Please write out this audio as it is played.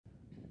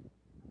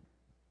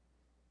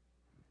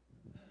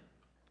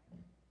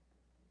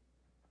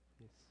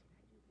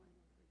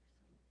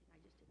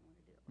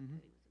Mm-hmm.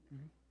 That he was in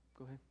there. Mm-hmm.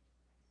 Go ahead.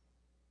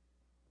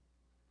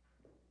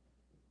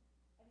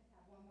 I just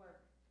have one more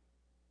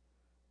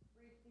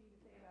brief thing to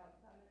say about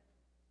Summit.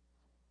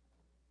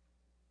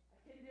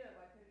 I couldn't do it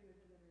while Cody was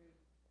in the room.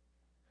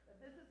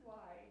 But this is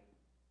why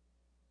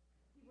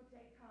people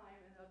take time,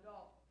 and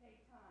adults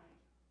take time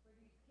for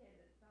these kids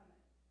at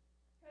Summit.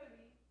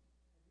 Cody,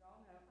 as you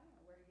all know, I don't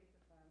know where he gets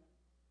it from.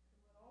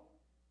 It's a little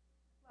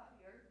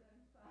fluffier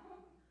than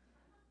some.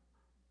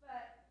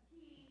 But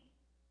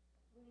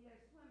when he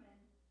goes swimming,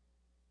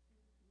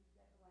 he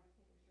definitely likes to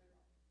take his shirt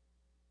off.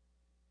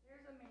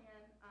 There's a man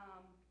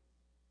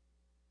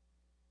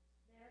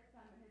there at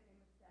Summit. His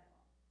name is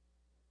Stefan.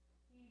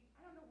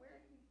 I don't know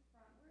where he's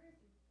from. Where is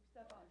he?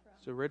 Stefan from?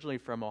 So originally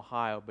from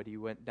Ohio, but he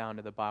went down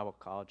to the Bible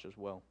college as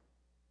well.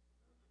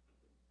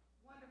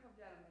 Wonderful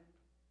gentleman.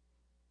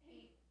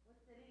 He was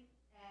sitting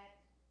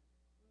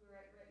we were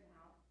at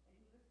Rittenhouse, and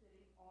he was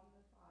sitting on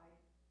the side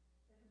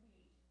of the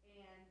beach,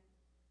 and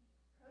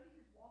Cody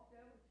just walked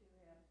over to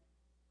him.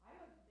 I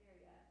wasn't there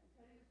yet, and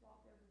Cody just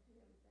walked over to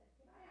him and said,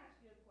 "Can I ask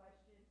you a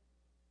question?"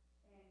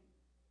 And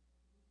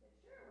he said,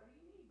 "Sure, what do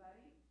you need,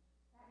 buddy?"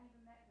 I hadn't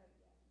even met Cody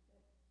yet. He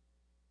said,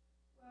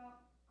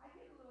 "Well, I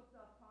get a little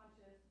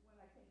self-conscious when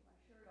I take my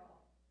shirt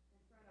off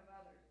in front of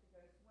others to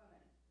go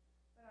swimming,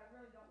 but I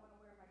really don't want to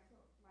wear my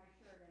shirt in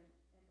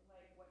the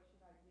lake. What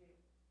should I do?"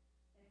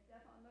 And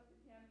Stefan looked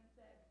at him and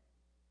said,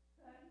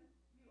 "Son,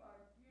 you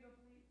are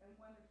beautifully and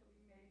wonderfully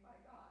made by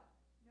God.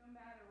 No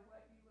matter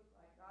what you look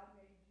like, God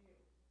made you.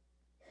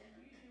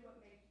 And you do what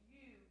makes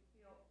you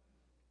feel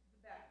the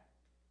best."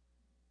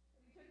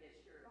 And he took his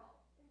shirt off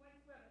and went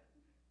swimming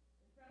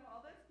in front of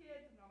all those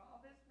kids and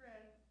all of his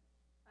friends,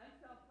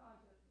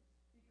 unself-conscious,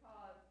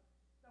 because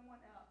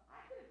someone else,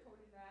 I could have told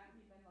him that,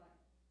 and he'd been like,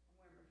 "I'm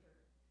wearing my shirt."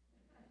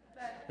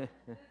 But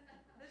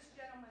this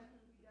gentleman who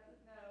he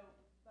doesn't know,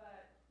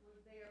 but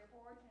was there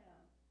for him,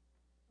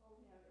 told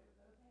him it was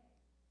okay.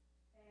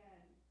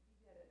 And he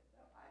did it.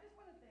 So I just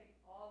want to thank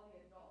all the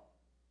adults.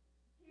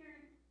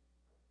 Karen,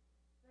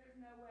 there's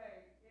no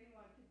way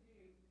anyone could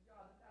do the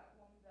job that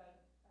woman does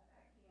at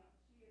that camp.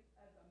 She is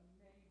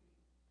amazing.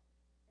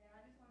 And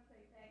I just want to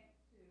say thanks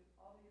to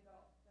all the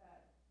adults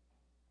that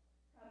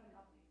come and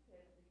help these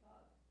kids,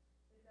 because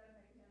it does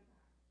make an impact.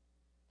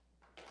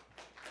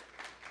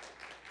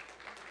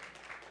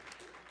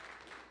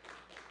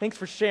 Thanks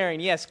for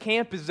sharing. Yes,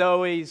 camp is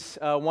always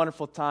a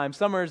wonderful time.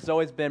 Summer has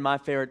always been my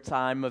favorite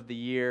time of the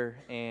year,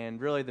 and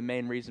really the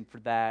main reason for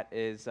that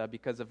is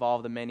because of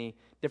all the many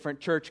different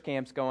church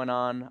camps going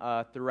on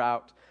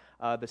throughout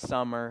the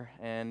summer.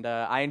 And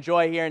I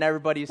enjoy hearing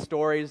everybody's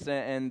stories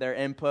and their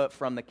input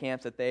from the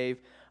camps that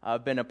they've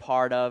been a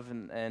part of,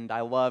 and I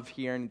love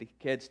hearing the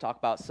kids talk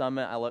about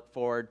Summit. I look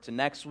forward to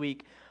next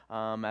week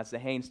as the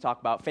Haynes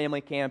talk about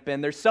family camp.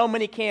 And there's so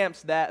many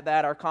camps that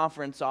our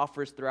conference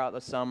offers throughout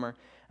the summer.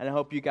 And I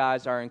hope you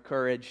guys are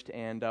encouraged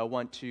and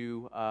want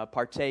to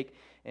partake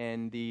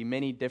in the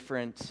many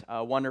different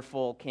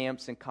wonderful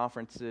camps and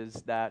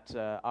conferences that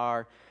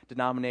our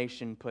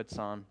denomination puts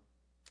on.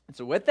 And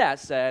so with that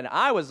said,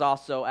 I was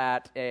also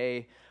at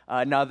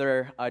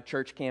another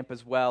church camp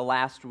as well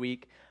last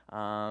week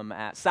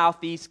at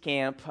Southeast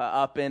Camp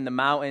up in the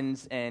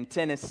mountains in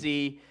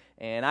Tennessee.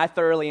 And I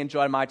thoroughly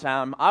enjoyed my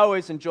time. I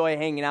always enjoy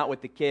hanging out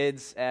with the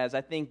kids, as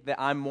I think that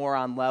I'm more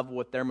on level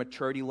with their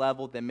maturity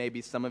level than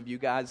maybe some of you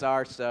guys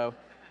are. So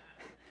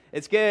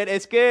it's good.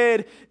 It's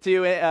good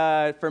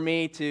for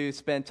me to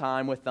spend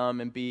time with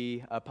them and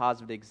be a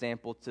positive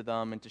example to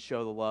them and to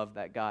show the love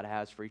that God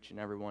has for each and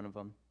every one of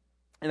them.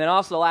 And then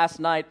also last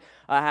night,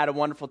 I had a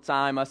wonderful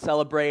time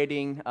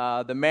celebrating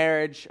the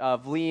marriage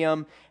of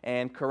Liam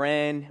and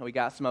Corinne. We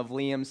got some of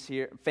Liam's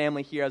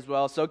family here as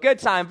well. So good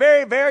time.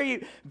 Very,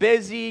 very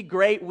busy,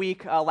 great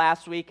week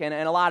last week. And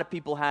a lot of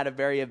people had a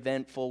very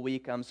eventful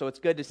week. So it's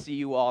good to see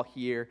you all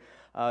here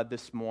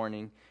this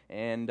morning.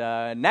 And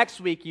next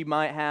week, you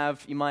might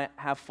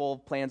have full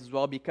plans as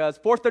well, because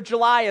 4th of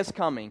July is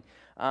coming.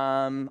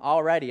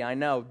 Already, I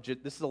know.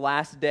 This is the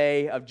last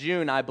day of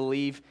June, I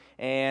believe.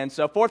 And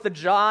so 4th of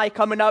July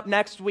coming up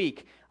next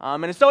week.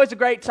 And it's always a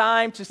great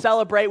time to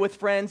celebrate with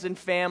friends and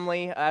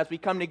family as we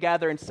come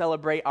together and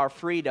celebrate our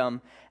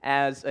freedom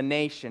as a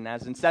nation.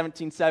 As in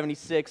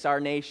 1776,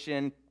 our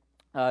nation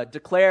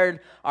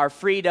declared our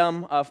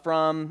freedom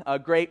from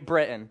Great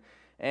Britain.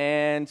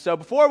 And so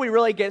before we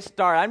really get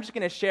started, I'm just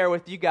going to share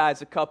with you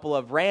guys a couple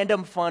of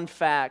random fun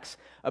facts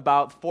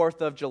about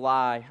 4th of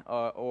July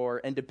or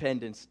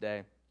Independence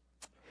Day.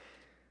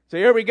 So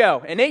here we go.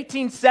 In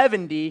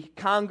 1870,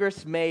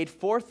 Congress made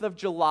 4th of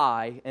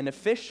July an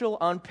official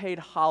unpaid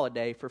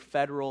holiday for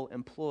federal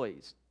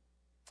employees.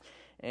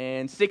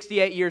 And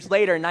 68 years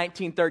later, in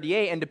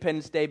 1938,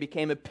 Independence Day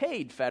became a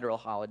paid federal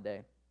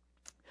holiday.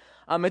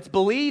 It's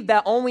believed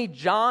that only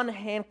John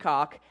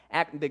Hancock,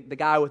 the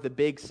guy with the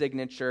big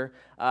signature,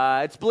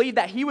 it's believed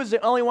that he was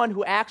the only one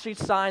who actually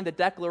signed the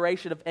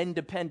Declaration of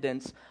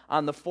Independence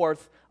on the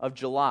 4th of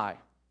July.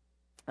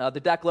 The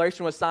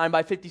Declaration was signed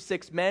by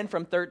 56 men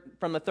from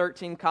the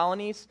 13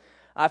 colonies.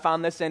 I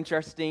found this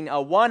interesting.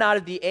 1 out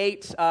of the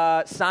 8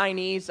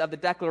 signees of the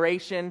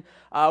Declaration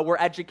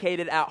were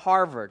educated at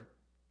Harvard.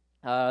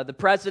 The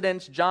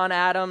presidents, John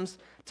Adams,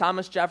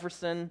 Thomas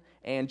Jefferson,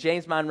 and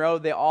James Monroe,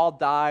 they all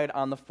died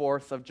on the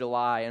 4th of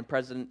July. And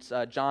Presidents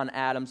John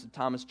Adams and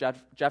Thomas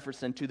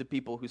Jefferson, two of the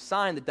people who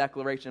signed the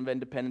Declaration of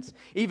Independence.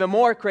 Even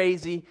more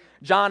crazy,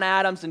 John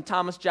Adams and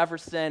Thomas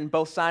Jefferson,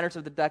 both signers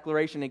of the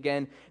Declaration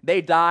again,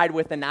 they died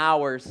within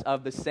hours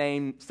of the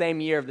same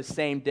year of the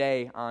same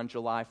day on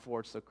July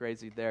 4th. So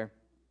crazy there.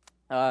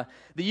 The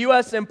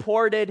U.S.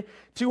 imported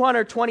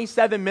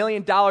 $227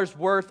 million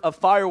worth of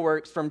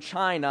fireworks from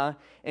China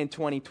in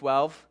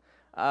 2012.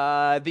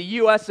 The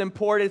U.S.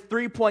 imported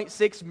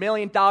 $3.6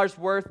 million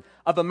worth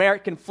of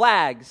American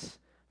flags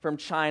from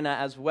China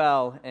as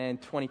well in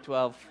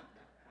 2012.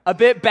 A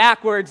bit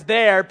backwards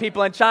there,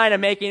 people in China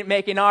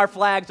making our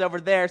flags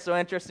over there, so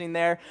interesting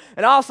there.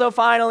 And also,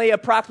 finally,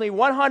 approximately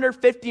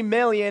 150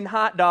 million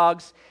hot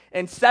dogs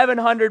and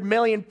 700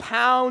 million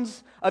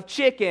pounds of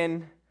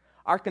chicken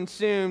are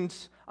consumed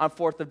on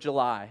 4th of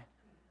July.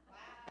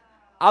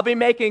 I'll be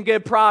making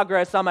good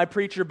progress on my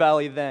preacher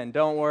belly then,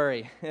 don't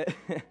worry.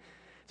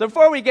 So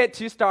before we get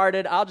too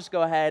started, I'll just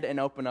go ahead and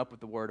open up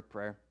with the word of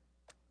prayer.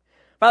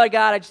 Father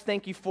God, I just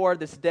thank you for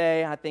this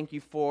day. I thank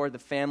you for the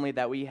family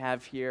that we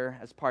have here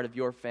as part of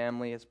your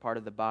family, as part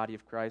of the body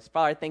of Christ.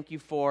 Father, I thank you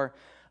for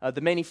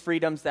the many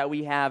freedoms that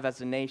we have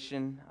as a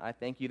nation. I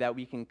thank you that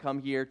we can come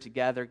here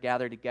together,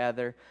 gather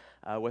together,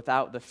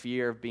 without the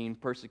fear of being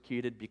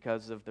persecuted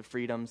because of the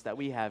freedoms that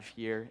we have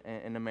here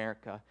in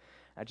America.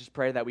 I just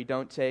pray that we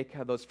don't take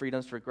those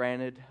freedoms for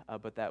granted,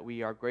 but that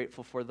we are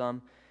grateful for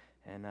them.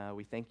 And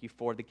we thank you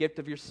for the gift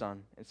of your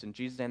Son. It's in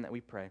Jesus' name that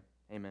we pray.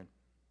 Amen.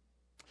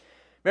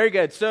 Very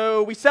good.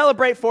 So we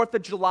celebrate 4th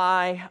of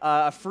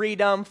July,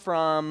 freedom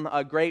from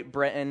Great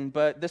Britain.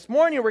 But this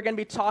morning we're going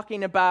to be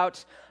talking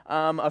about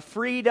a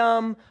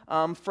freedom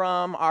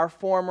from our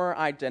former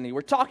identity.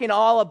 We're talking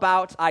all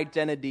about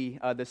identity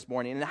this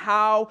morning and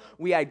how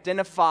we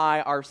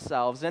identify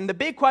ourselves. And the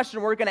big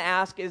question we're going to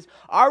ask is,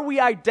 are we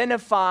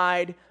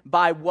identified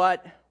by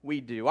what we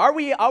do? Are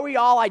we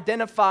all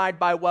identified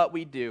by what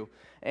we do?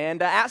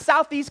 And at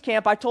Southeast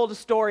Camp, I told a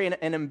story,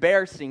 an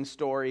embarrassing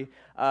story,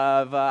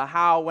 of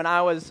how when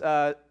I was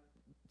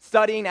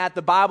studying at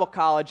the Bible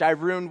college, I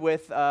roomed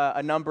with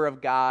a number of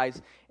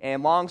guys.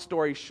 And long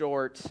story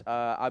short,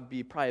 I'd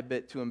be probably a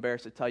bit too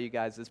embarrassed to tell you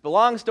guys this, but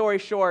long story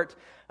short,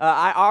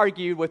 I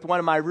argued with one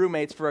of my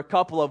roommates for a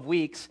couple of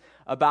weeks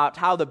about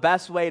how the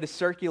best way to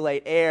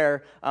circulate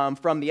air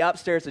from the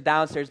upstairs to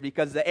downstairs,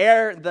 because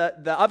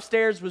the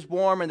upstairs was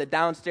warm and the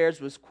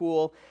downstairs was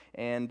cool,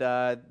 and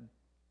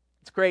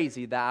it's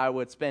crazy that I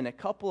would spend a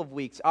couple of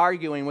weeks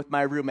arguing with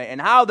my roommate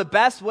and how the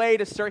best way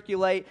to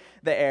circulate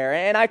the air.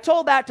 And I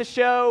told that to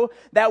show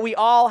that we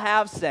all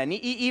have sin.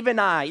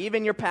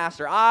 Even your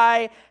pastor,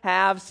 I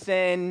have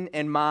sin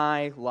in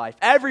my life.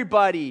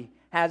 Everybody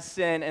has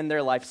sin in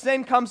their life.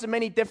 Sin comes in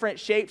many different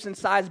shapes and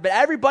sizes, but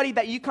everybody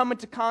that you come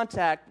into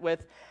contact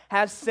with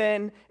has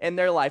sin in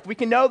their life. We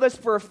can know this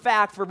for a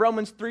fact, for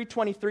Romans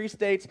 3:23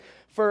 states,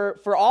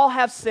 for all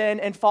have sinned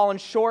and fallen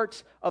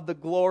short of the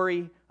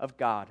glory of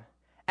God.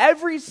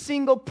 Every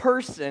single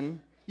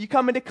person you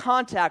come into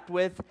contact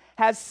with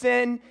has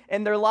sin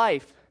in their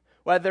life.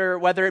 Whether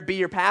it be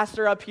your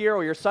pastor up here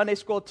or your Sunday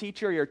school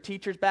teacher or your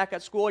teachers back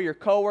at school, your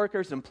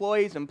coworkers,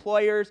 employees,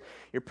 employers,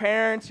 your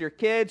parents, your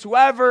kids,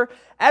 whoever,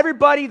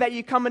 everybody that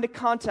you come into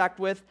contact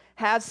with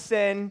has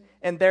sin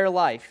in their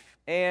life.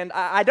 And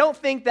I don't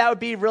think that would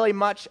be really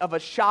much of a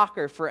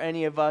shocker for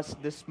any of us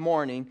this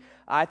morning.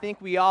 I think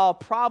we all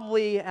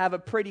probably have a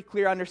pretty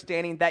clear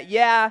understanding that,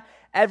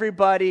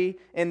 everybody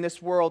in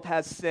this world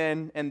has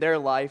sin in their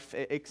life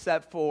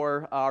except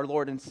for our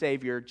Lord and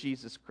Savior,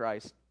 Jesus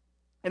Christ.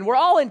 And we're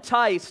all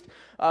enticed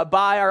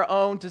by our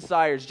own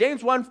desires.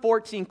 James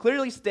 1:14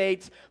 clearly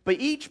states, "But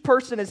each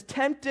person is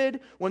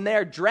tempted when they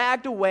are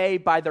dragged away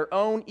by their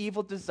own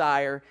evil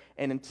desire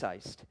and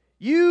enticed."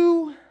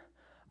 You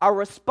are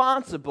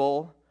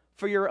responsible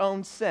for your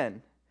own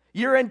sin.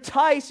 You're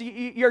enticed,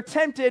 you're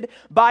tempted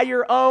by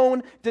your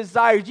own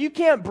desires. You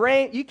can't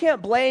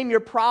blame your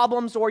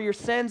problems or your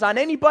sins on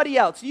anybody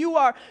else. You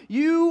are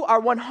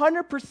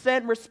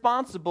 100%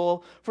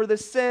 responsible for the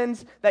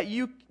sins that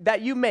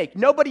you make.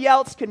 Nobody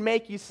else can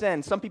make you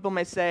sin. Some people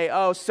may say,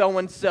 "Oh,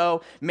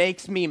 so-and-so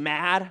makes me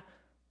mad."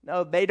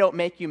 No, they don't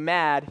make you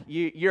mad.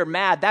 You're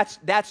mad.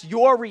 That's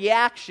your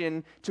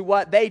reaction to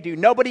what they do.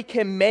 Nobody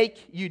can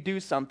make you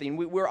do something.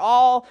 We're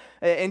all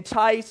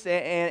enticed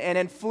and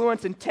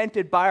influenced and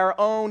tempted by our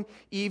own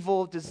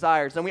evil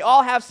desires. And we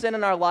all have sin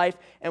in our life,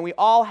 and we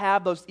all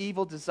have those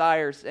evil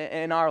desires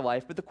in our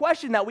life. But the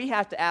question that we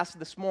have to ask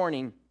this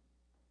morning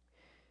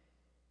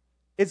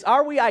is,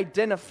 are we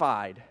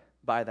identified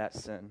by that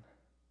sin?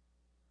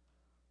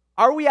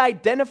 Are we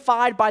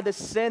identified by the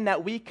sin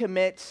that we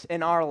commit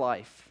in our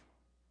life?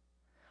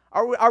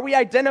 Are we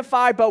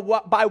identified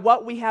by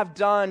what we have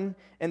done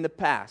in the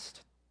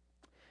past?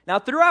 Now,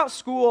 throughout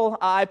school,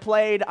 I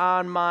played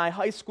on my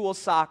high school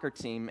soccer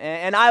team,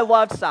 and I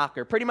loved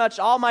soccer. Pretty much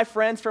all my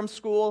friends from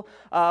school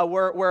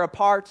were a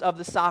part of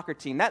the soccer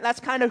team. That's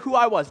kind of who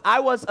I was.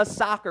 I was a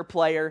soccer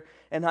player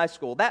in high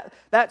school.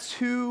 That's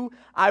who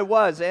I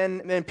was.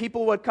 And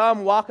people would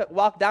come,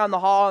 walk down the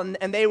hall,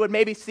 and they would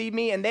maybe see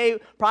me, and they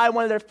probably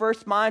one of their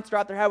first minds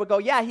throughout their head would go,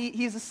 yeah,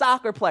 he's a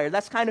soccer player.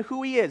 That's kind of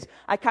who he is.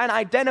 I kind of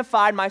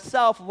identified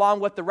myself along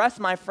with the rest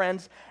of my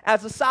friends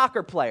as a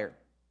soccer player.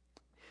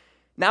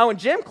 Now, in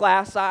gym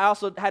class, I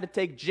also had to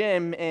take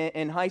gym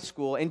in high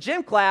school. In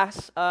gym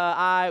class,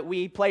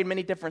 we played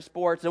many different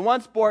sports, and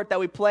one sport that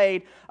we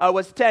played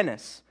was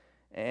tennis.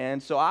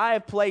 And so I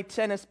have played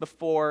tennis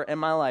before in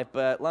my life,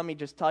 but let me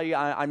just tell you,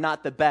 I'm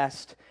not the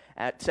best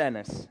at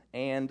tennis.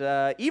 And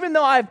even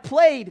though I've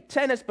played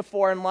tennis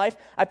before in life,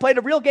 I played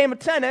a real game of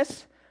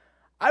tennis,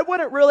 I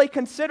wouldn't really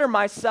consider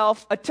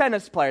myself a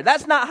tennis player.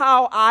 That's not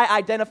how I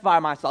identify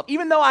myself.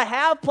 Even though I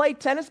have played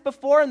tennis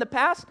before in the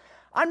past,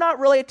 I'm not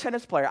really a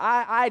tennis player.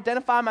 I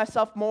identify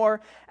myself more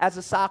as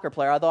a soccer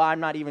player, although I'm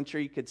not even sure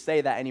you could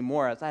say that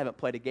anymore, as I haven't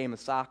played a game of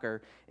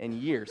soccer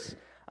in years.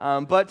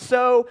 But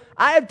so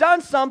I have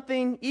done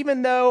something,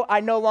 even though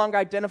I no longer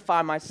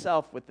identify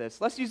myself with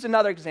this. Let's use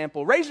another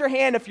example. Raise your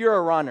hand if you're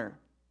a runner.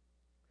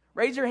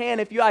 Raise your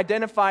hand if you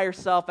identify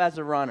yourself as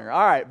a runner.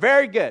 All right,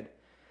 very good.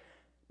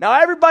 Now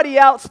everybody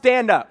else,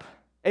 stand up.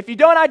 If you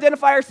don't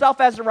identify yourself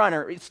as a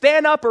runner,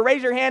 stand up or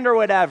raise your hand or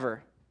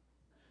whatever.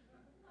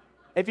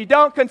 If you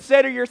don't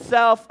consider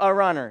yourself a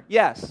runner.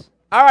 Yes.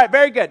 All right,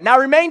 very good. Now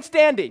remain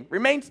standing.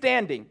 Remain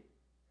standing.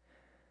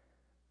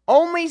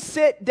 Only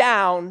sit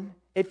down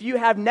if you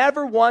have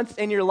never once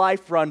in your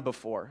life run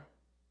before.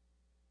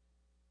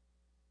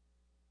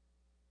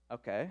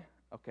 Okay,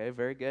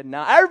 very good.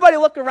 Now everybody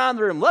look around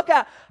the room. Look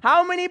at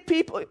how many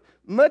people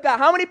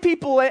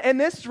in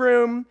this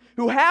room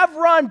who have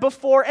run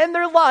before in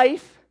their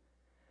life,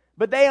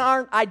 but they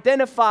aren't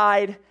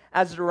identified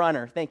as a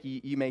runner. Thank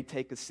you. You may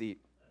take a seat.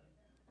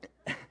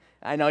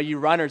 I know you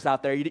runners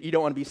out there, you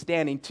don't want to be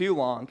standing too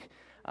long.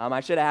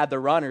 I should have had the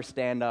runners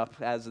stand up,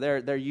 as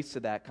they're used to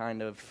that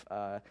kind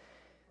of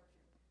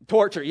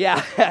torture.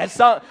 Yeah,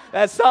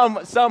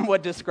 some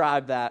would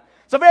describe that.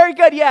 So very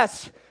good,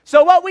 yes.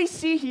 So what we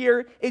see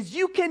here is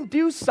you can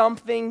do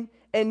something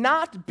and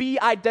not be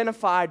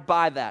identified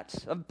by that.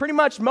 Pretty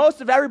much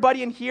most of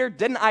everybody in here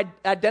didn't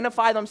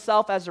identify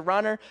themselves as a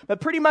runner,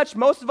 but pretty much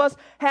most of us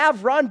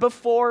have run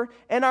before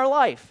in our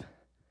life.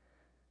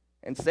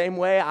 In the same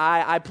way,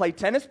 I played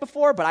tennis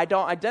before, but I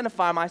don't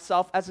identify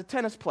myself as a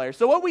tennis player.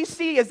 So what we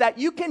see is that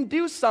you can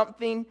do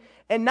something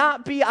and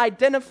not be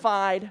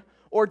identified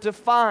or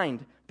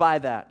defined by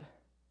that.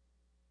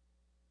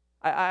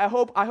 I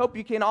hope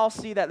you can all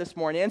see that this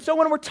morning. And so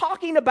when we're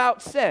talking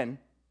about sin,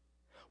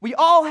 we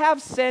all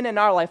have sin in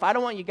our life. I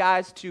don't want you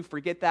guys to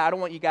forget that. I don't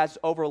want you guys to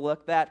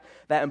overlook that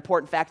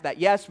important fact that,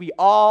 yes, we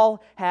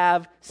all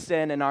have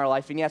sin in our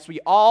life. And yes,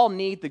 we all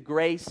need the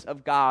grace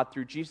of God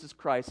through Jesus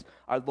Christ,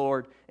 our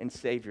Lord and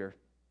Savior.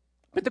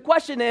 But the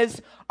question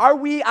is, are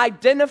we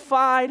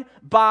identified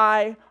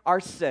by our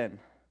sin?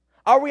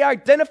 Are we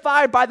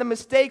identified by the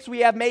mistakes we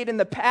have made in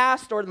the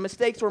past, or the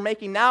mistakes we're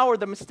making now, or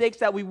the mistakes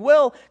that we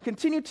will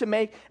continue to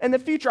make in the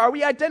future? Are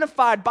we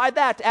identified by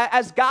that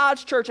as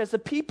God's church, as the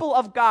people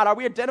of God? Are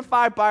we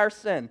identified by our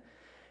sin?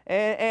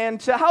 And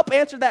to help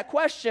answer that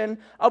question,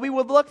 we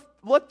would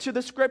look to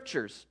the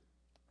Scriptures.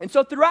 And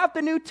so throughout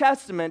the New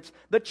Testament,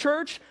 the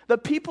church, the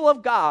people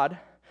of God,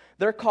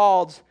 they're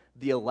called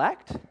the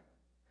elect,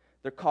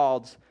 they're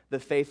called the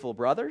faithful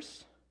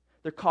brothers,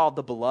 they're called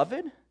the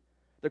beloved,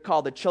 they're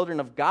called the children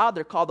of God,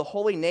 they're called the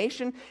holy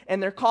nation,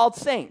 and they're called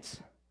saints.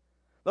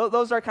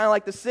 Those are kind of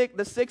like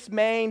the six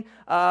main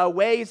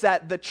ways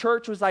that the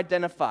church was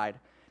identified.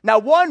 Now,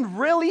 one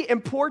really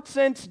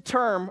important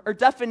term or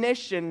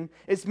definition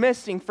is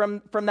missing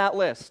from that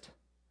list.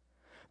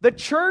 The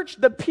church,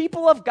 the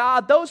people of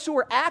God, those who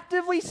are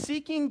actively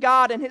seeking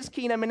God and His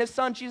kingdom and His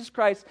Son, Jesus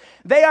Christ,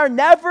 they are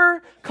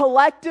never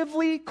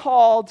collectively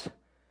called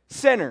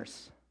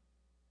sinners.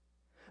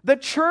 The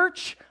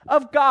church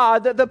of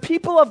God, the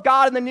people of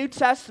God in the New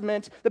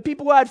Testament, the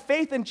people who had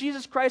faith in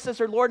Jesus Christ as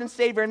their Lord and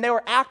Savior, and they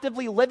were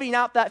actively living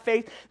out that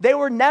faith, they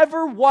were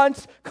never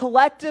once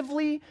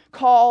collectively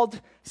called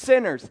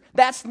sinners.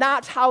 That's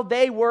not how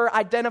they were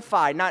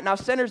identified. Now,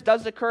 sinners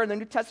does occur in the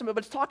New Testament,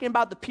 but it's talking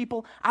about the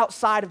people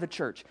outside of the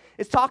church.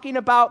 It's talking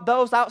about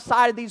those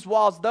outside of these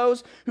walls,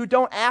 those who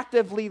don't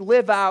actively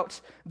live out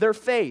their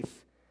faith.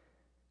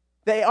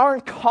 They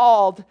aren't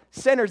called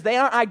sinners. They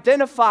aren't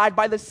identified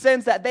by the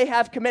sins that they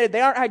have committed. They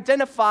aren't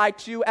identified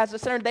to as a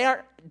sinner. They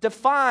aren't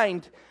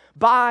defined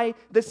by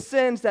the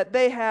sins that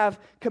they have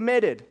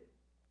committed.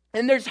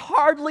 And there's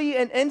hardly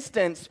an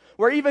instance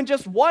where even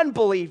just one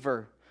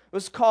believer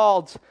was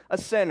called a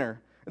sinner.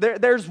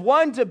 There's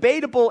one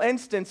debatable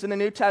instance in the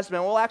New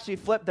Testament. We'll actually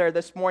flip there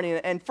this morning.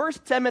 In 1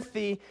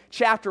 Timothy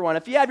chapter 1.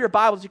 If you have your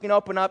Bibles, you can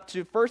open up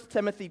to 1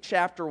 Timothy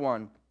chapter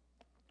 1.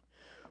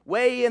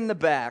 Way in the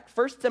back,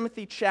 1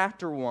 Timothy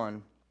chapter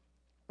 1,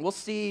 we'll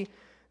see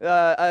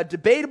a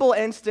debatable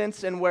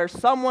instance in where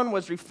someone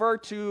was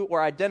referred to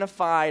or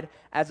identified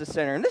as a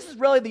sinner. And this is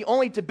really the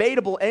only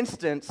debatable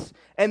instance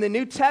in the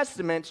New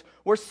Testament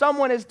where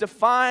someone is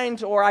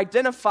defined or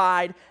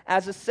identified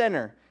as a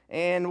sinner.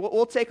 And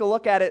we'll take a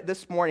look at it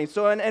this morning.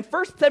 So in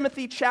 1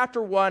 Timothy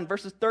chapter 1,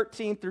 verses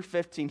 13 through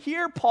 15,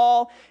 here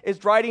Paul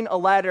is writing a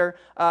letter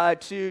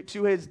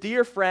to his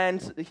dear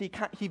friend.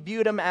 He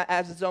viewed him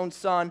as his own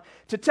son,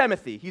 to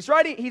Timothy. He's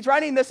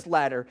writing this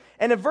letter.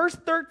 And in verse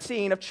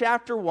 13 of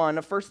chapter 1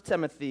 of 1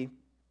 Timothy,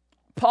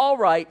 Paul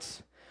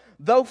writes,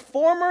 "Though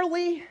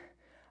formerly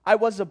I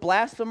was a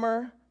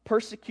blasphemer,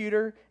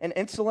 persecutor, and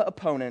insolent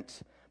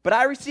opponent, but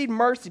I received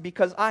mercy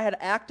because I had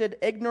acted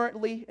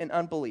ignorantly in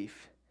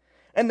unbelief.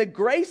 And the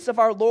grace of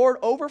our Lord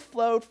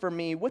overflowed for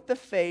me with the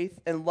faith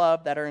and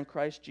love that are in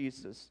Christ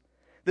Jesus.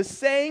 The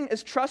saying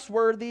is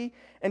trustworthy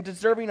and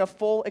deserving of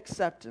full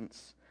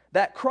acceptance,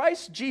 that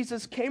Christ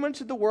Jesus came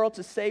into the world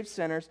to save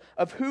sinners,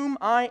 of whom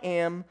I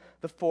am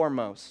the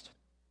foremost."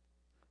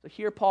 So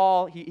here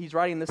Paul, he's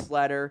writing this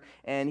letter,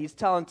 and he's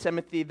telling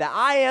Timothy that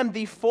I am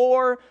the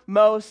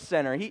foremost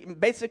sinner. He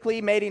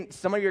basically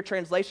some of your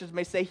translations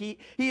may say he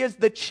is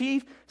the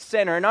chief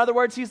sinner. In other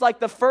words, he's like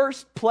the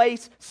first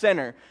place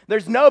sinner.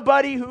 There's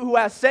nobody who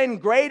has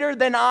sinned greater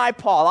than I,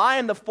 Paul. I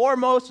am the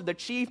foremost or the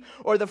chief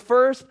or the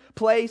first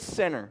place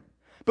sinner.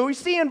 But we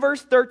see in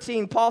verse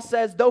 13, Paul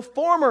says, "Though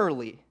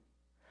formerly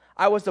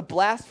I was a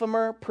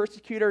blasphemer,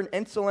 persecutor, and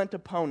insolent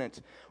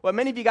opponent." What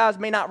many of you guys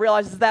may not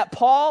realize is that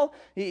Paul,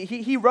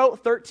 he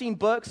wrote 13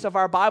 books of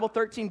our Bible,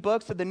 13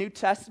 books of the New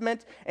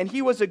Testament, and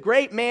he was a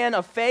great man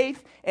of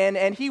faith,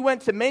 and he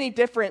went to many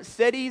different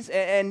cities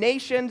and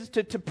nations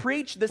to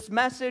preach this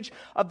message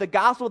of the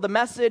gospel, the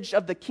message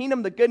of the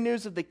kingdom, the good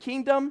news of the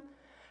kingdom.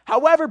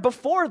 However,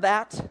 before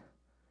that,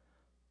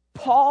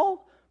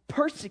 Paul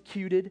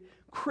persecuted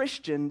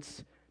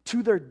Christians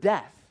to their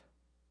death.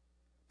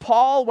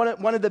 Paul,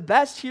 one of the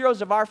best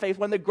heroes of our faith,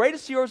 one of the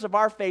greatest heroes of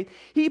our faith,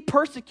 he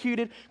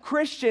persecuted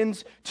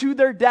Christians to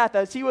their death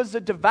as he was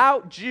a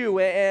devout Jew.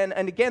 And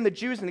again, the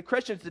Jews and the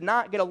Christians did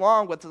not get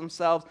along with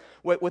themselves,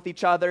 with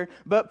each other.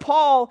 But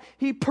Paul,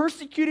 he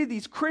persecuted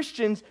these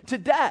Christians to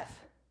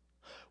death.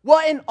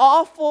 What an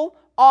awful,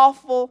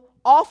 awful,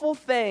 awful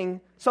thing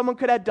someone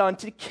could have done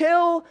to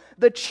kill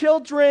the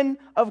children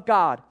of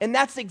God. And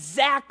that's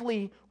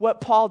exactly what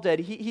Paul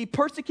did. He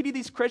persecuted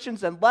these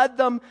Christians and led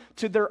them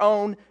to their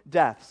own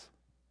deaths.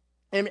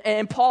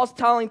 And Paul's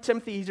telling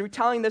Timothy, he's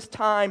retelling this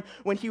time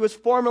when he was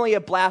formerly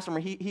a blasphemer.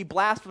 He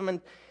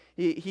blasphemed,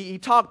 he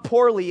talked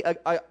poorly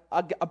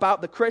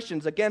about the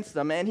Christians, against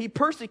them, and he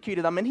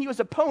persecuted them, and he was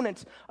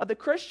opponent of the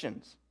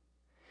Christians.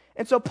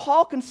 And so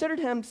Paul considered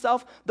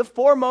himself the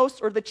foremost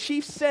or the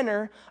chief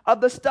sinner of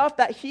the stuff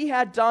that he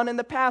had done in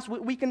the past.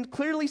 We can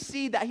clearly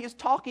see that he is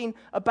talking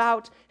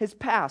about his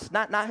past,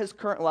 not his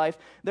current life.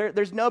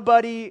 There's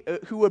nobody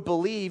who would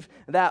believe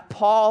that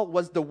Paul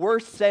was the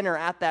worst sinner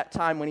at that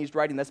time when he's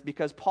writing this,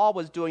 because Paul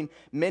was doing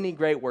many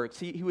great works.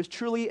 He was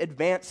truly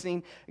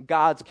advancing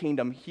God's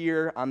kingdom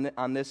here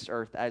on this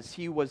earth as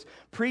he was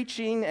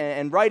preaching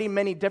and writing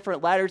many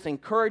different letters,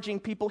 encouraging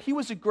people. He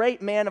was a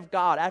great man of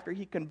God after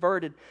he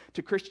converted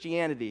to Christianity.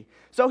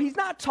 So he's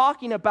not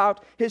talking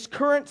about his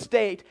current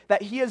state,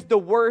 that he is the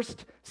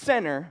worst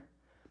sinner,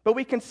 but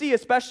we can see,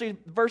 especially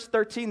verse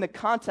 13, the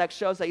context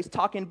shows that he's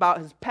talking about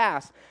his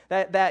past,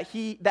 that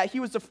he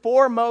was the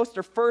foremost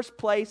or first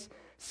place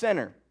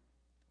sinner.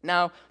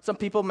 Now, some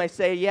people may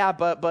say, yeah,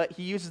 but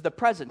he uses the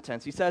present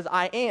tense. He says,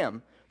 I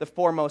am the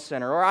foremost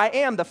sinner, or I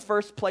am the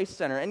first place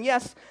sinner. And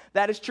yes,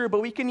 that is true,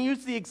 but we can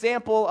use the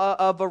example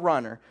of a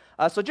runner.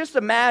 So just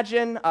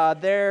imagine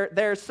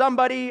there's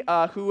somebody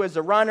who is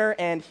a runner,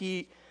 and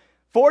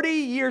 40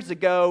 years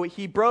ago,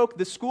 he broke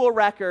the school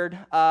record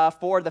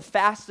for the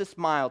fastest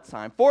mile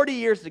time. 40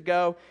 years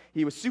ago,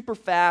 he was super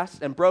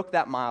fast and broke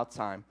that mile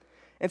time.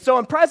 And so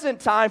in present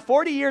time,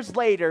 40 years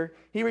later,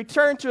 he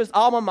returned to his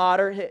alma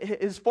mater,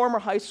 his former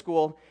high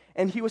school,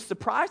 and he was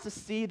surprised to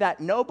see that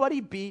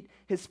nobody beat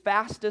his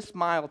fastest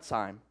mile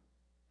time.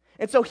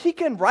 And so he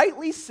can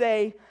rightly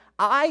say,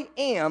 I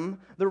am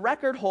the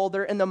record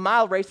holder in the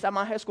mile race at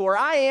my high school, or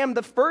I am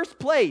the first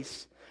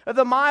place of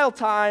the mile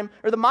time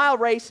or the mile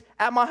race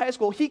at my high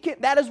school.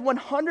 That is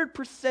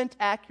 100%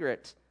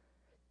 accurate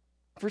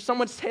for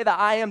someone to say that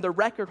I am the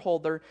record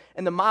holder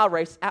in the mile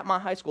race at my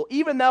high school,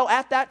 even though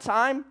at that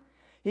time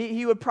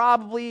he would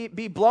probably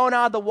be blown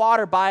out of the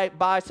water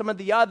by some of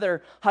the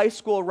other high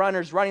school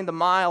runners running the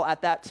mile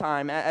at that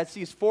time, as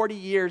he's 40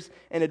 years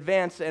in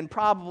advance and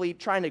probably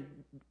trying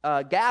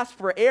to gasp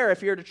for air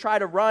if you were to try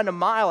to run a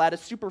mile at a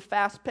super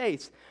fast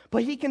pace.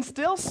 But he can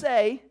still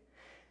say,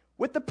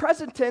 with the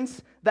present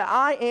tense, that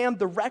I am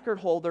the record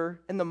holder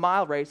in the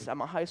mile race at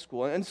my high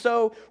school. And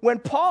so when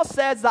Paul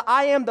says that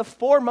I am the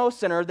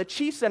foremost sinner, the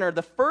chief sinner,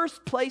 the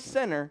first place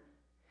sinner,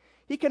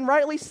 he can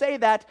rightly say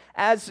that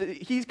as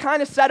he's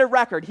kind of set a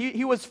record.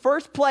 He was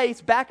first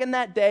place back in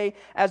that day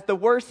as the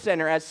worst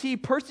sinner, as he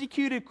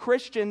persecuted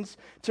Christians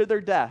to their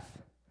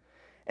death.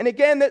 And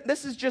again,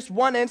 this is just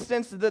one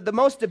instance, the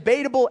most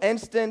debatable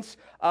instance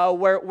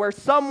where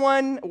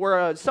someone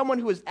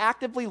who is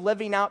actively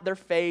living out their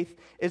faith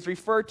is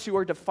referred to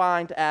or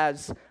defined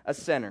as a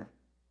sinner.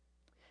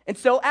 And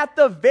so at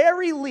the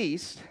very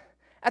least,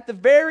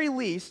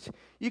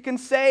 you can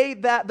say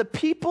that the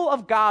people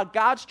of God,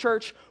 God's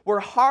church, were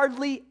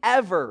hardly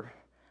ever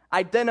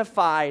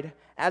identified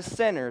as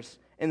sinners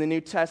in the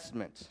New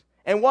Testament.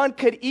 And one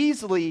could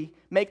easily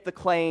make the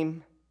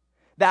claim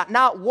that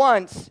not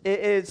once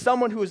is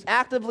someone who is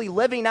actively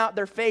living out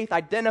their faith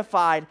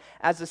identified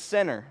as a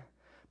sinner.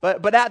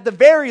 But at the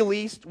very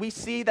least, we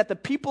see that the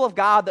people of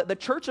God, the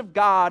church of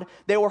God,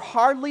 they were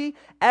hardly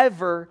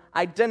ever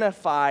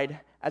identified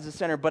as a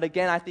sinner. But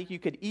again, I think you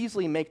could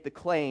easily make the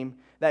claim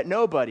that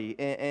nobody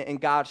in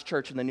God's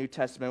church in the New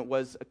Testament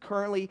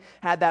currently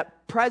had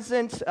that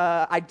present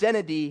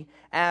identity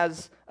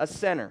as a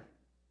sinner.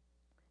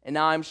 And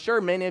now I'm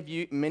sure many of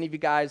you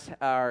guys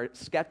are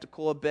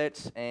skeptical a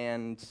bit,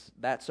 and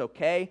that's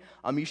okay.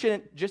 You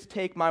shouldn't just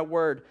take my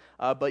word,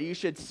 but you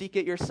should seek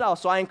it yourself.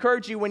 So I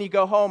encourage you when you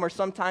go home or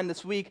sometime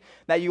this week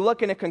that you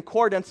look in a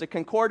concordance. A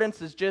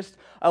concordance is just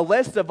a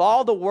list of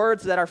all the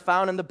words that are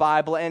found in the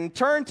Bible, and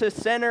turn to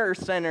sinner or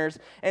sinners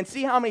and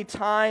see how many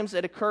times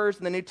it occurs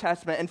in the New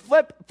Testament, and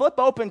flip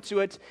open to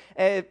it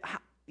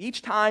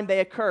each time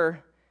they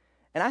occur,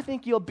 and I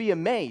think you'll be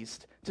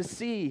amazed to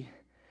see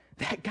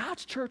that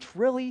God's church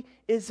really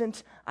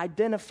isn't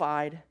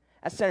identified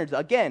as sinners.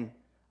 Again,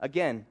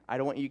 I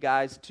don't want you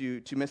guys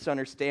to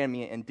misunderstand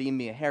me and deem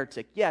me a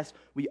heretic. Yes,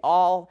 we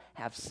all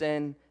have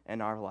sin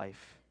in our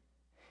life.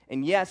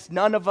 And yes,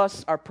 none of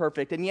us are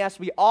perfect. And yes,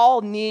 we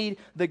all need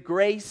the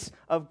grace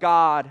of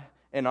God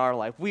in our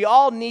life. We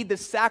all need the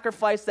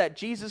sacrifice that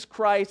Jesus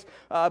Christ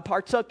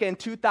partook in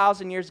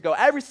 2,000 years ago.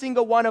 Every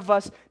single one of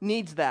us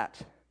needs that.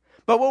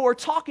 But what we're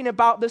talking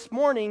about this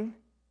morning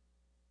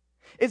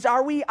is,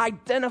 are we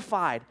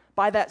identified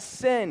by that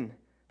sin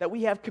that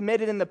we have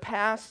committed in the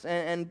past,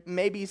 and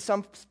maybe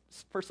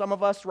for some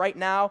of us right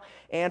now,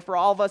 and for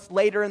all of us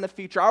later in the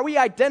future? Are we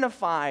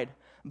identified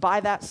by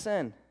that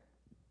sin?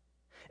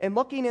 And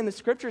looking in the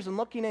scriptures and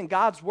looking in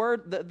God's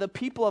word, the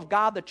people of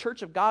God, the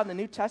church of God in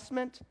the New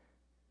Testament,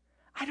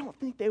 I don't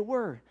think they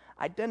were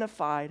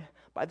identified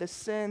by the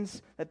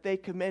sins that they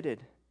committed.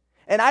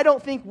 And I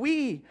don't think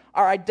we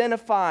are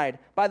identified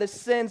by the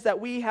sins that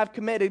we have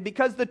committed,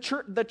 because the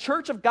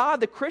church of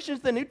God, the Christians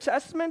of the New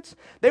Testament,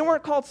 they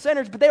weren't called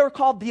sinners, but they were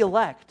called the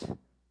elect.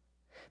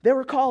 They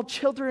were called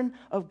children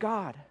of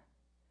God.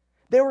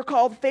 They were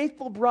called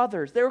faithful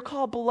brothers. They were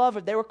called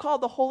beloved. They were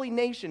called the holy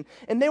nation.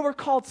 And they were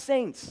called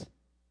saints.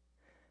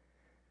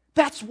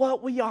 That's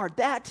what we are.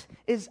 That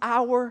is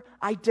our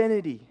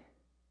identity.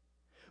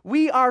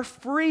 We are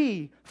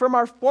free from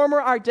our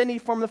former identity,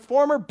 from the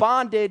former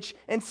bondage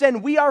and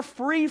sin. We are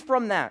free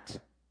from that.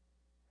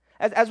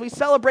 As we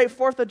celebrate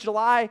 4th of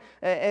July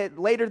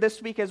later this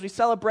week, as we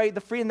celebrate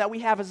the freedom that we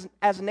have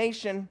as a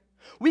nation,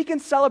 we can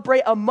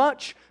celebrate a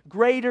much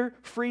greater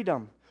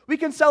freedom. We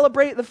can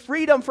celebrate the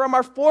freedom from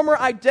our former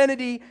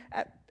identity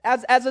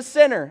as a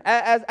sinner,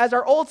 as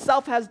our old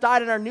self has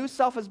died and our new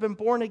self has been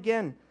born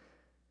again.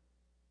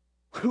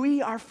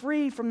 We are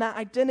free from that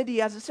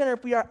identity as a sinner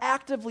if we are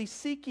actively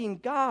seeking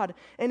God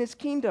and His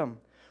kingdom.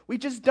 We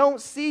just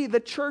don't see the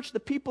church, the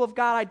people of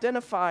God,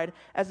 identified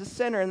as a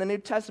sinner in the New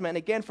Testament. And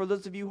again, for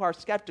those of you who are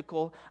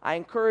skeptical, I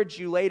encourage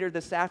you later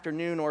this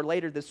afternoon or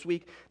later this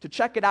week to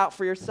check it out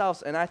for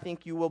yourselves, and I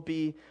think you will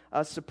be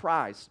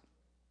surprised.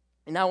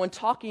 And now, when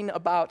talking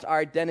about our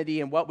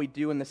identity and what we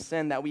do and the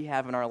sin that we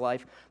have in our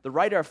life, the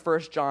writer of 1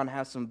 John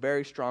has some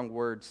very strong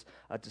words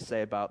to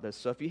say about this.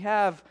 So if you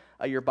have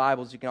your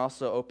Bibles, you can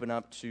also open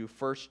up to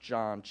 1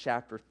 John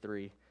chapter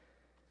 3.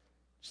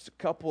 Just a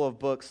couple of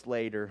books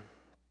later,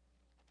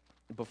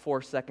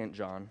 before 2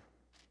 John.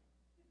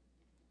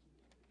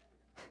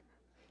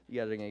 You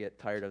guys are going to get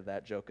tired of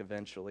that joke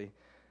eventually.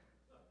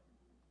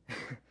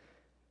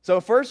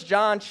 So 1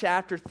 John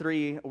chapter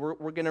 3, we're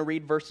going to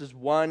read verses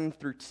 1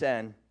 through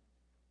 10.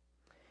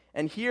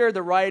 And here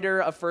the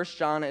writer of 1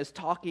 John is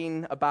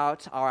talking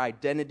about our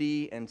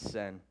identity and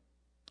sin.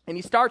 And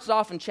he starts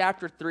off in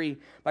chapter 3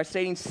 by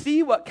saying,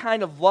 "See what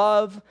kind of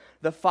love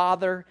the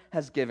Father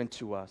has given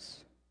to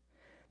us,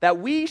 that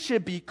we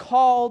should be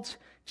called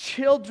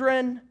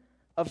children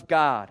of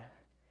God.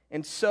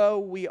 And so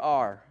we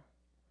are.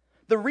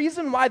 The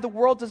reason why the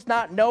world does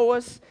not know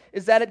us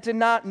is that it did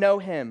not know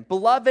Him.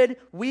 Beloved,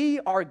 we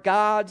are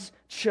God's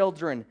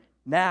children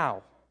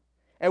now.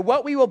 And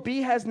what we will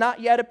be has not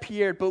yet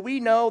appeared, but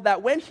we know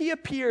that when He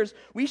appears,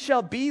 we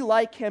shall be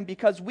like Him,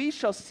 because we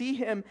shall see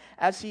Him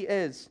as He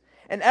is.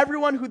 And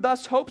everyone who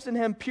thus hopes in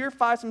Him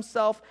purifies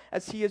himself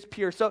as He is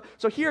pure." So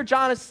here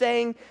John is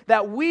saying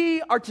that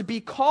we are to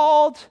be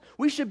called,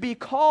 we should be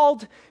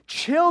called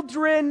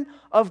children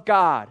of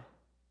God.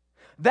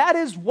 That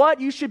is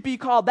what you should be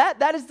called.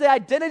 That is the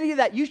identity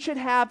that you should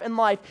have in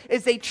life,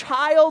 is a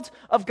child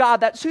of God.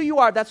 That's who you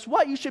are. That's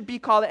what you should be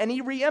called. And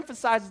he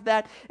reemphasizes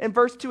that in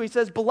verse 2. He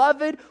says,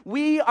 "Beloved,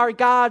 we are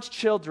God's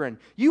children."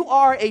 You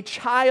are a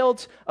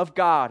child of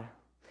God.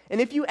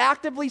 And if you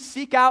actively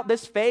seek out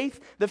this faith,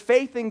 the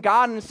faith in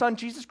God and His Son,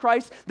 Jesus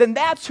Christ, then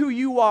that's who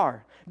you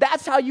are.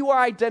 That's how you are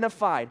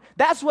identified.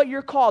 That's what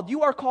you're called.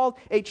 You are called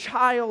a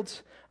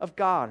child of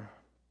God.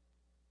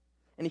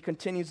 And he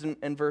continues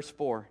in verse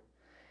 4.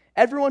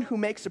 Everyone who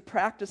makes a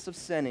practice of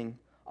sinning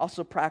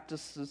also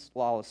practices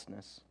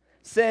lawlessness.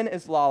 Sin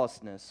is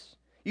lawlessness.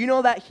 You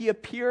know that He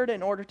appeared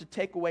in order to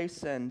take away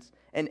sins,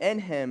 and in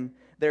Him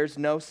there is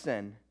no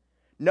sin.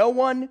 No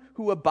one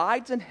who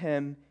abides in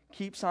Him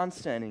keeps on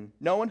sinning.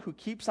 No one who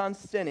keeps on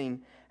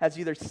sinning has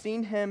either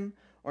seen Him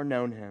or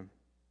known Him.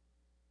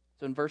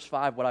 So in verse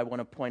 5, what I want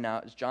to point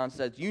out is John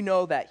says, you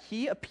know that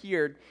He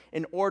appeared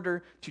in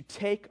order to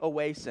take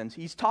away sins.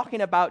 He's talking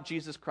about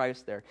Jesus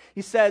Christ there.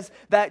 He says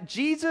that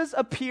Jesus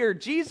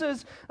appeared.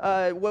 Jesus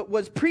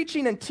was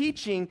preaching and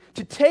teaching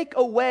to take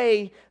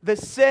away the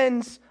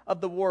sins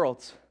of the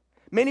world.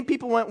 Many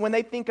people, when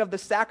they think of the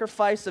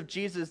sacrifice of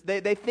Jesus,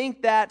 they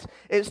think that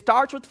it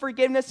starts with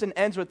forgiveness and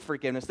ends with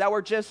forgiveness. That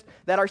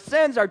our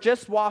sins are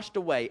just washed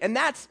away. And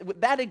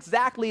that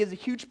exactly is a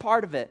huge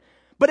part of it.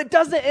 But it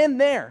doesn't end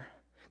there.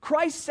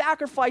 Christ's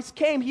sacrifice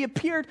came. He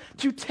appeared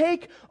to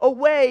take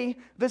away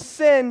the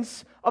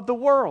sins of the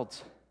world.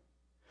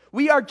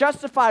 We are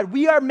justified.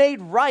 We are made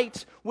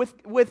right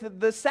with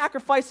the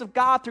sacrifice of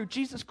God through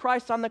Jesus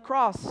Christ on the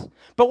cross.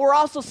 But we're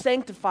also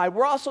sanctified.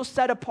 We're also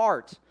set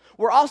apart.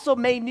 We're also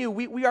made new.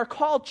 We are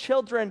called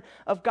children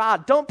of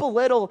God. Don't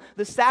belittle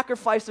the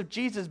sacrifice of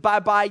Jesus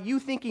by you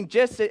thinking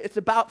just it's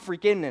about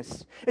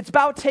forgiveness. It's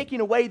about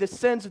taking away the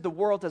sins of the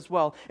world as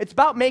well. It's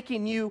about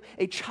making you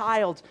a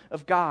child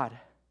of God.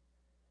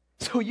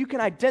 So you can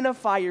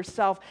identify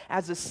yourself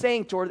as a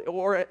saint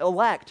or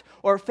elect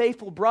or a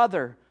faithful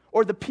brother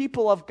or the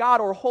people of God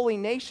or a holy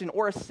nation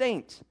or a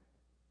saint.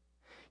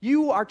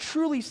 You are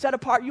truly set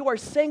apart. You are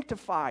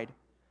sanctified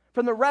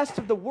from the rest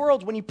of the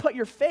world when you put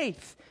your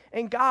faith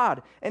in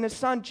God and His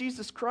Son,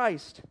 Jesus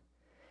Christ.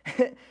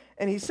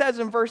 And he says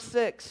in verse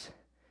 6,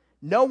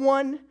 no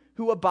one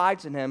who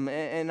abides in Him,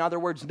 in other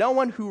words, no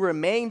one who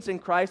remains in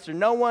Christ or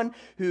no one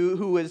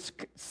who is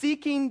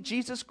seeking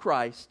Jesus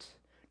Christ,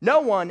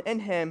 no one in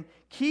Him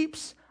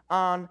keeps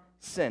on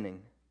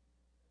sinning.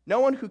 No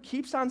one who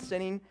keeps on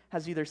sinning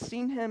has either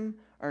seen Him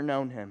or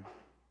known Him.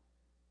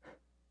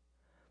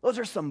 Those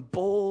are some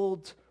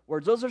bold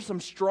words. Those are some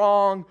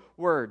strong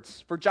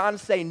words for John to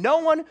say, no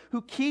one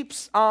who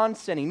keeps on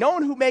sinning, no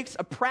one who makes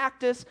a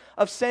practice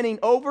of sinning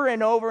over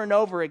and over and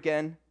over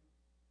again,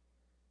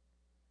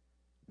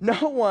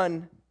 no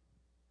one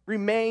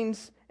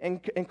remains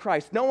in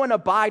Christ. No one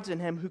abides in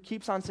Him who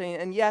keeps on sinning.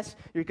 And yes,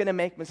 you're going to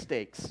make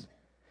mistakes.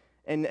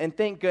 And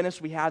thank goodness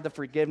we have the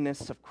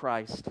forgiveness of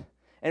Christ.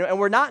 And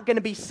we're not going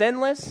to be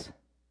sinless,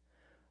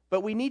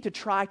 but we need to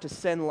try to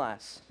sin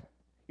less.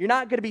 You're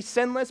not going to be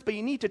sinless, but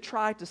you need to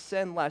try to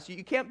sin less.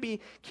 You can't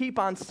keep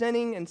on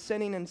sinning and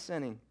sinning and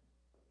sinning.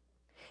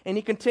 And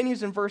he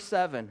continues in verse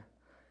 7.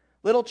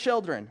 Little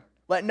children,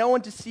 let no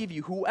one deceive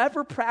you.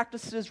 Whoever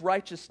practices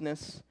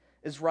righteousness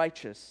is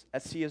righteous,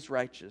 as he is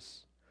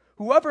righteous.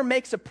 Whoever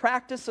makes a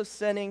practice of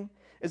sinning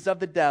is of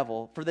the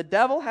devil, for the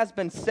devil has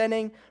been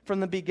sinning from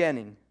the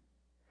beginning.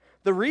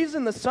 The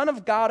reason the Son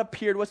of God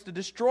appeared was to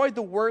destroy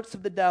the works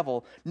of the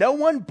devil. No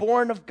one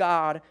born of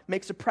God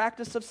makes a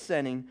practice of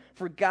sinning,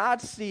 for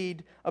God's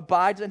seed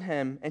abides in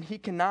him, and he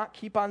cannot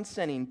keep on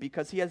sinning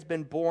because he has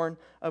been born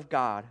of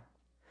God.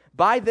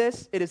 By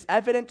this it is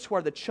evident who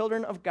are the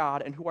children of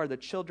God and who are the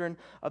children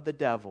of the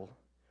devil.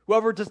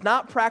 Whoever does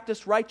not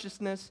practice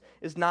righteousness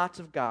is not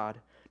of God,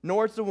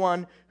 nor is the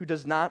one who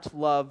does not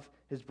love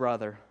his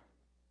brother.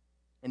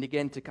 And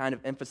again, to kind of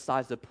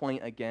emphasize the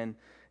point again,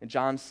 and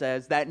John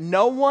says that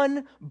no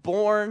one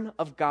born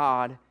of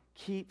God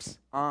keeps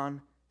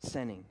on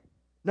sinning.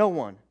 No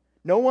one.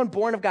 No one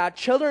born of God.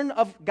 Children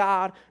of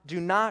God do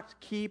not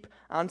keep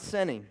on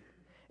sinning.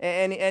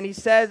 And he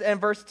says in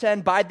verse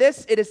 10, by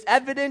this it is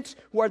evident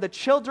who are the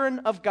children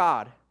of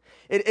God.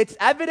 It's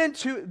evident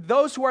to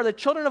those who are the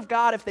children of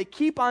God if they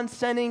keep on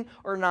sinning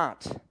or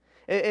not.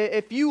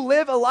 If you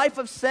live a life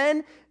of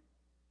sin,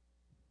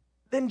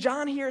 then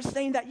John here is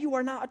saying that you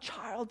are not a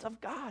child of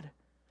God.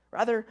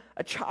 Rather,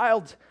 a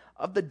child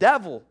of the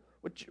devil,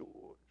 which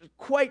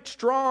quite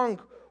strong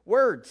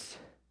words.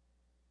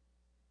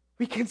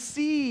 We can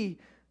see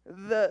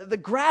the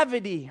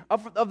gravity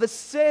of the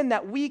sin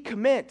that we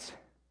commit.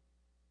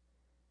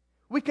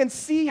 We can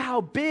see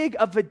how big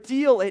of a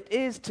deal it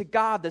is to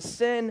God, the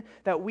sin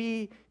that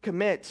we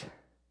commit.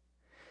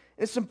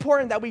 It's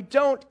important that we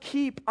don't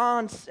keep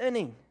on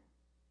sinning.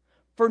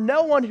 For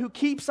no one who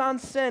keeps on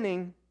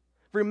sinning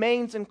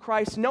remains in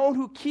Christ. No one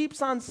who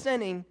keeps on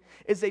sinning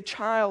is a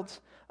child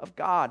of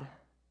God.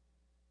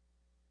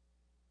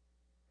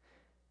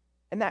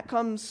 And that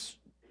comes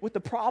with the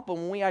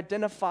problem when we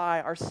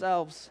identify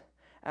ourselves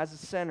as a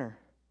sinner.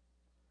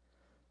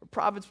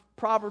 Proverbs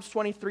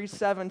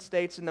 23:7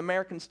 states in the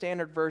American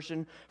Standard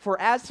Version, for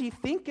as he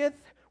thinketh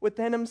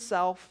within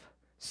himself,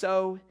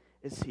 so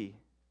is he.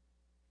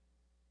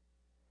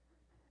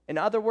 In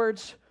other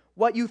words,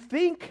 what you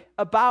think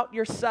about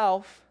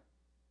yourself,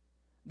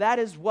 that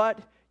is what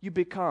you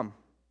become.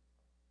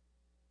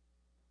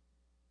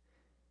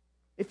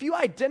 if you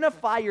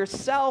identify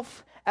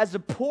yourself as a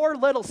poor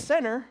little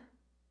sinner,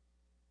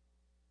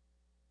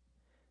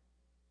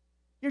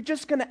 you're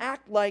just going to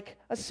act like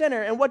a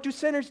sinner. And what do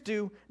sinners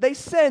do? They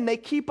sin. They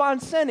keep on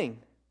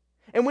sinning.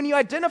 And when you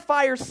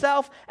identify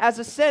yourself as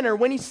a sinner,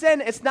 when you sin,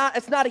 it's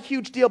not a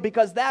huge deal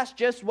because that's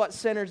just what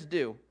sinners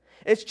do.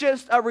 It's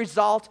just a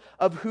result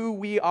of who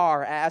we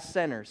are as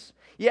sinners.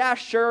 Yeah,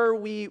 sure,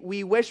 we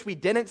wish we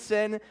didn't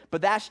sin,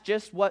 but that's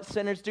just what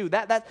sinners do.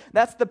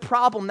 That's the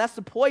problem. That's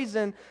the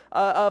poison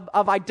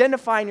of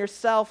identifying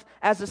yourself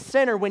as a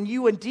sinner when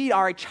you indeed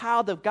are a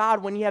child of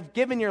God, when you have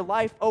given your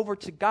life over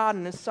to God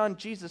and His Son,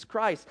 Jesus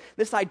Christ.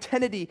 This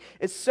identity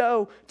is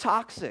so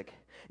toxic.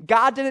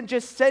 God didn't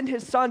just send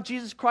His Son,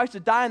 Jesus Christ, to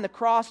die on the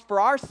cross for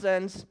our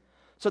sins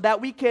so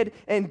that we could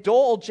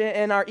indulge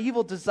in our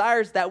evil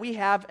desires that we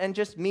have and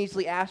just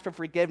measly ask for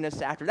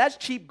forgiveness after. That's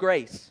cheap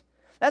grace.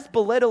 That's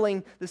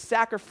belittling the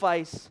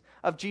sacrifice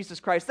of Jesus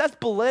Christ. That's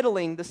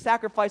belittling the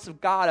sacrifice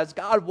of God as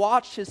God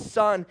watched His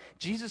Son,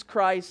 Jesus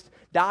Christ,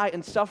 die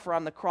and suffer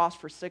on the cross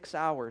for 6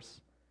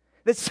 hours.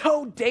 That's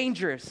so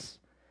dangerous.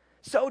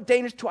 So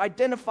dangerous to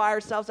identify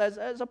ourselves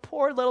as a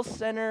poor little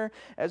sinner,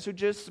 as we're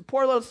just a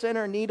poor little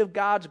sinner in need of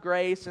God's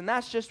grace, and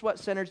that's just what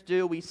sinners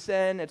do. We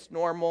sin, it's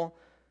normal.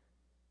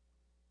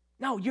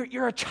 No,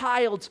 you're a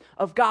child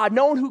of God.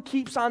 No one who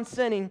keeps on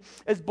sinning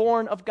is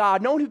born of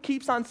God. No one who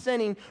keeps on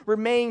sinning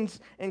remains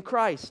in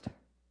Christ.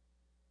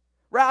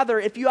 Rather,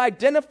 if you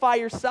identify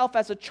yourself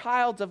as a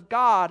child of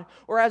God,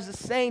 or as a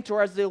saint,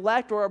 or as the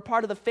elect, or a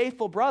part of the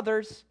faithful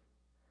brothers,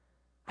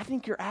 I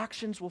think your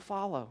actions will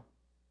follow.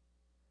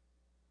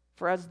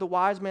 For as the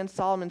wise man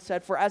Solomon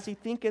said, "For as he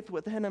thinketh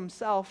within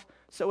himself,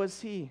 so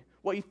is he."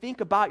 What you think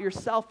about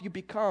yourself, you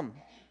become.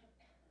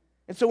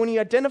 And so when you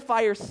identify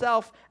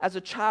yourself as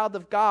a child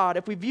of God,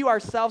 if we view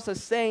ourselves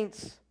as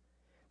saints,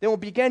 then we'll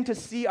begin to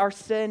see our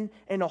sin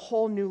in a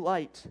whole new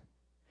light.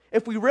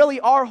 If we really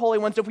are holy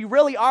ones, if we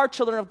really are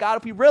children of God,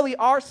 if we really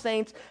are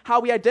saints, how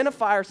we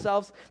identify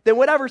ourselves, then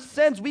whatever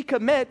sins we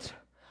commit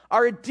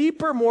are a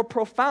deeper, more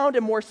profound,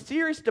 and more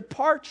serious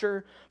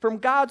departure from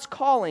God's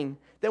calling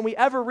than we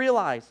ever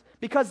realize.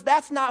 Because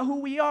that's not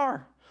who we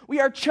are. We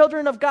are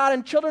children of God,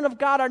 and children of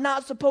God are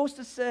not supposed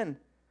to sin.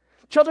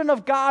 Children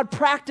of God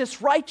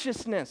practice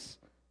righteousness.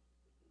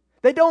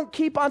 They don't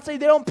keep on saying,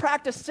 they don't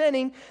practice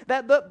sinning.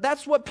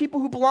 That's what people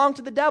who belong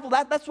to the devil,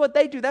 that's what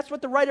they do. That's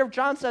what the writer of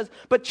John says.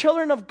 But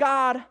children of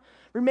God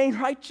remain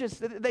righteous.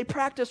 They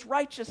practice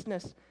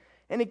righteousness.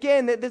 And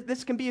again,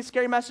 this can be a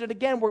scary message.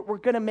 Again, we're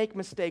going to make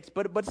mistakes.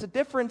 But it's a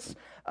difference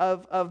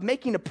of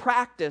making a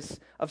practice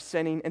of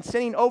sinning and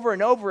sinning over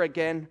and over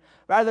again,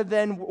 rather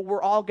than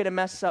we're all going to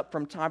mess up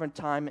from time to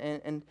time.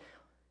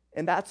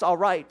 And that's all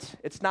right.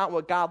 It's not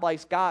what God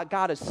likes.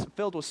 God is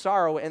filled with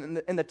sorrow. And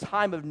in the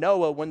time of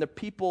Noah, when the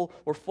people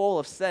were full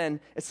of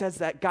sin, it says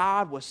that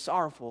God was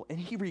sorrowful and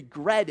He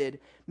regretted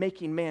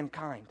making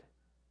mankind.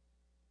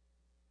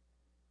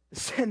 The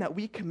sin that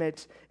we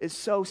commit is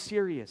so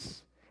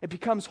serious. It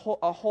becomes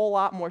a whole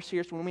lot more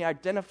serious when we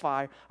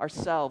identify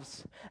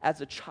ourselves as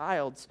a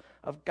child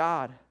of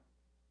God,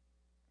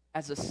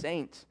 as a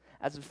saint,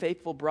 as a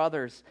faithful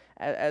brothers,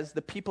 as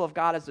the people of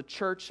God, as the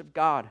church of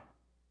God.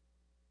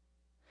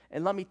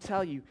 And let me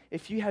tell you,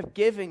 if you have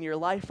given your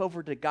life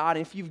over to God,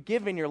 and if you've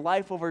given your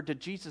life over to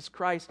Jesus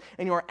Christ,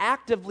 and you are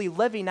actively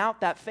living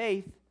out that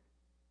faith,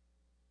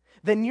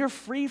 then you're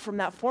free from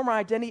that former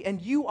identity,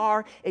 and you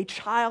are a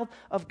child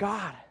of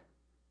God.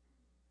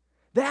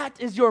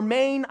 That is your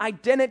main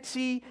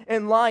identity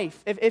in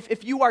life,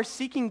 if you are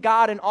seeking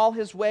God in all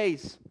His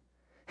ways.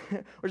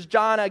 Whereas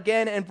John,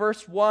 again, in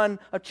verse 1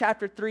 of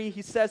chapter 3,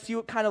 he says, "See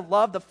what kind of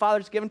love the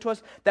Father's given to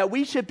us, that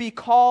we should be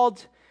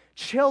called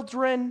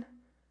children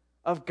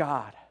of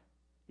God."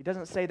 He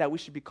doesn't say that we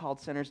should be called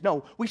sinners.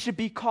 No, we should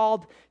be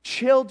called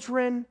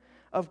children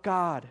of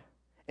God.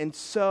 And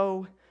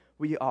so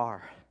we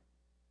are.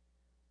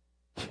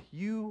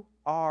 You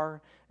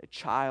are a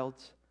child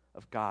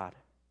of God.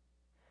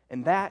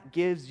 And that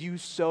gives you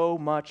so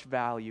much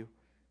value.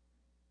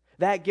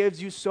 That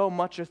gives you so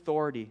much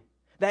authority.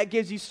 That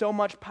gives you so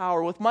much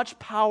power. With much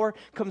power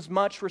comes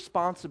much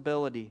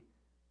responsibility.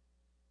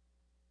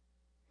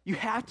 You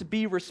have to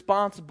be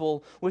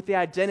responsible with the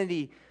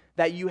identity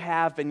that you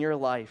have in your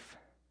life.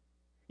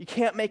 You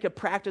can't make a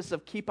practice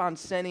of keep on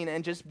sinning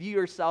and just view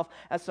yourself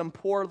as some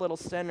poor little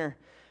sinner,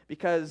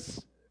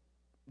 because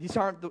these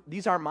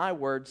aren't my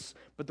words,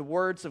 but the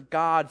words of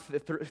God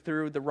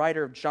through the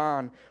writer of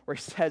John, where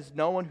he says,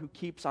 "No one who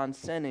keeps on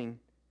sinning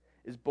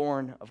is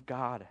born of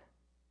God."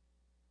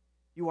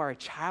 You are a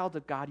child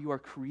of God. You are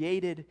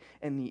created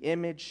in the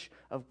image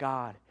of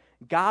God.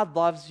 God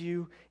loves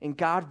you and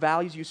God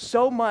values you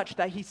so much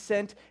that He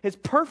sent His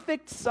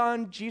perfect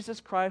Son,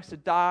 Jesus Christ, to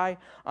die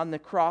on the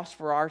cross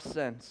for our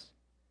sins.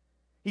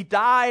 He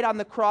died on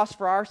the cross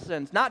for our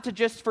sins, not to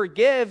just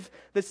forgive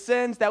the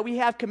sins that we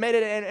have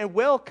committed and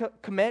will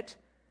commit,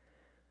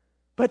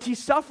 but He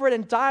suffered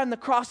and died on the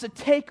cross to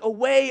take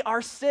away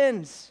our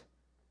sins.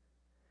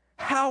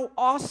 How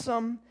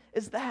awesome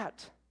is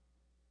that?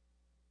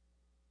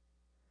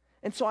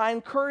 And so I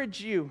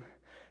encourage you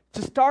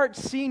to start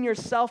seeing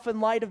yourself in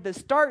light of this.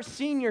 Start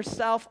seeing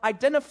yourself,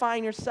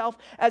 identifying yourself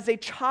as a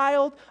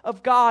child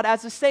of God,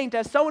 as a saint,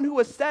 as someone who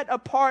was set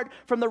apart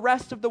from the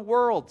rest of the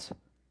world.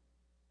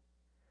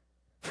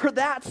 For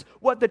that's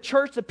what the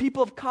church, the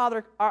people of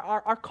God,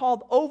 are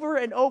called over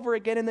and over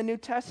again in the New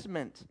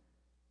Testament.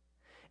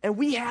 And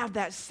we have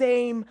that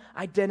same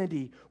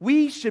identity.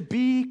 We should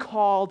be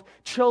called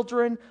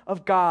children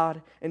of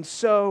God, and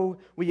so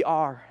we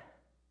are.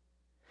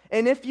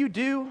 And if you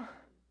do,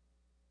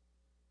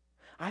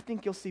 I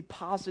think you'll see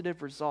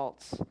positive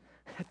results.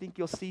 I think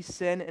you'll see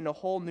sin in a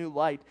whole new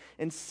light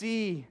and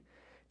see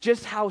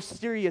just how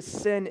serious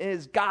sin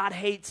is. God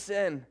hates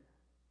sin.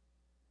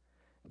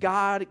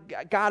 God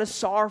is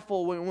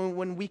sorrowful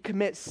when we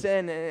commit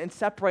sin and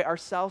separate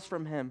ourselves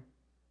from Him.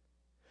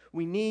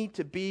 We need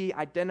to be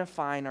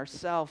identifying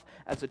ourselves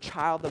as a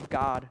child of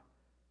God,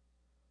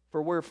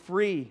 for we're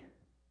free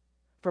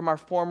from our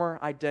former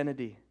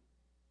identity.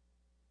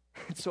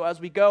 And so as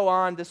we go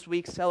on this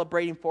week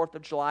celebrating 4th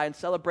of July and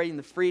celebrating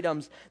the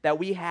freedoms that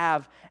we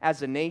have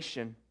as a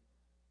nation,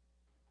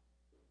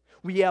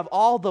 we have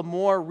all the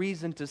more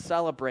reason to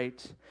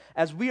celebrate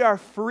as we are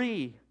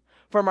free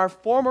from our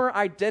former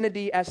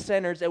identity as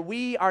sinners, and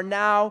we are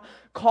now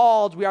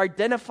called, we are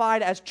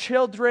identified as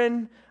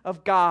children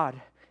of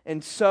God,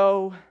 and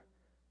so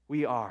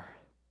we are.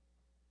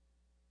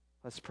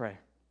 Let's pray.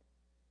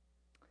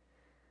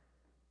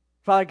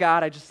 Father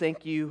God, I just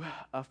thank you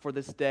for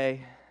this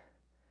day.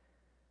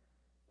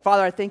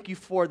 Father, I thank you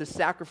for the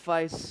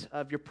sacrifice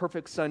of your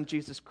perfect Son,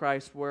 Jesus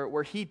Christ,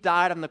 where He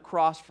died on the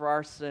cross for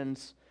our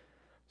sins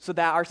so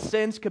that our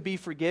sins could be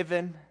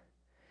forgiven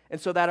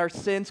and so that our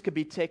sins could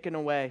be taken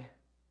away.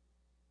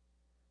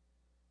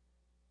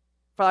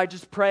 Father, I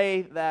just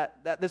pray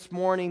that this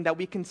morning that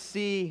we can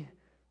see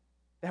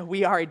that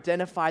we are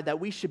identified, that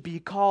we should be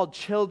called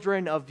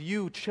children of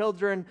you,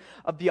 children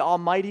of the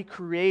Almighty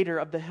Creator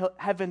of the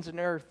heavens and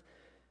earth,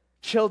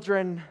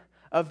 children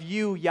of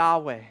you,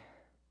 Yahweh.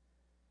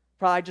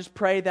 Father, I just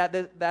pray that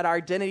our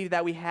identity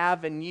that we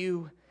have in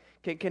you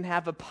can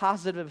have a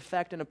positive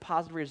effect and a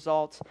positive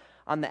result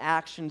on the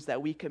actions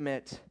that we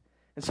commit,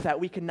 and so that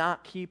we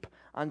cannot keep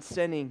on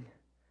sinning,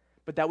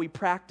 but that we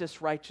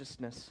practice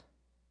righteousness.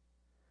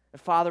 And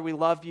Father, we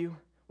love you.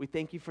 We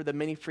thank you for the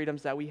many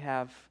freedoms that we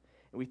have,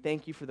 and we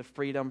thank you for the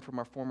freedom from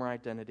our former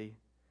identity.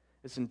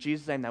 It's in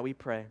Jesus' name that we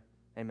pray.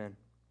 Amen.